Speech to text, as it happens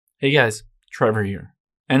Hey guys, Trevor here.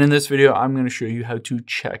 And in this video, I'm going to show you how to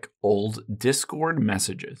check old Discord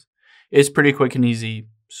messages. It's pretty quick and easy,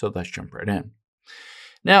 so let's jump right in.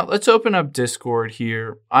 Now, let's open up Discord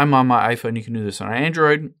here. I'm on my iPhone. You can do this on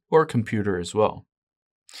Android or computer as well.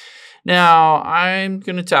 Now, I'm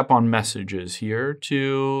going to tap on messages here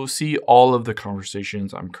to see all of the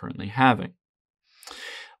conversations I'm currently having.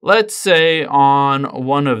 Let's say on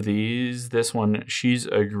one of these, this one, she's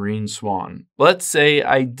a green swan. Let's say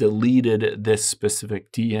I deleted this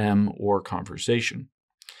specific DM or conversation.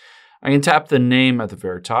 I can tap the name at the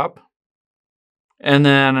very top, and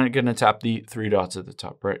then I'm going to tap the three dots at the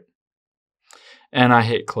top right. And I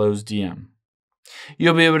hit close DM.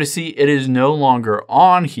 You'll be able to see it is no longer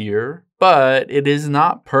on here, but it is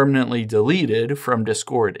not permanently deleted from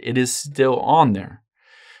Discord. It is still on there.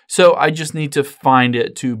 So I just need to find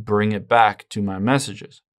it to bring it back to my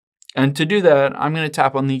messages. And to do that, I'm going to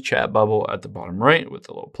tap on the chat bubble at the bottom right with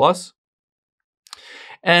the little plus.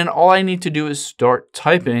 And all I need to do is start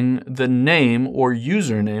typing the name or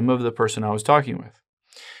username of the person I was talking with.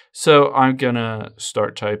 So I'm going to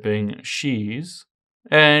start typing she's.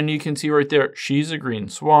 And you can see right there, she's a green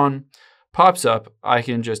swan. Pops up. I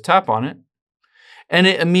can just tap on it. And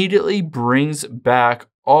it immediately brings back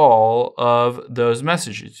all of those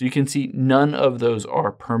messages. You can see none of those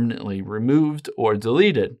are permanently removed or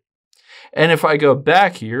deleted. And if I go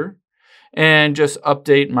back here and just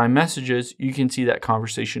update my messages, you can see that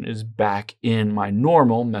conversation is back in my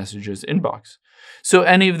normal messages inbox. So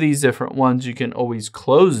any of these different ones, you can always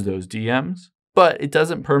close those DMs, but it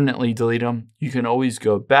doesn't permanently delete them. You can always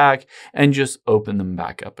go back and just open them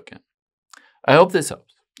back up again. I hope this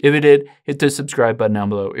helps. If it did, hit the subscribe button down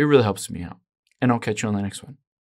below. It really helps me out. And I'll catch you on the next one.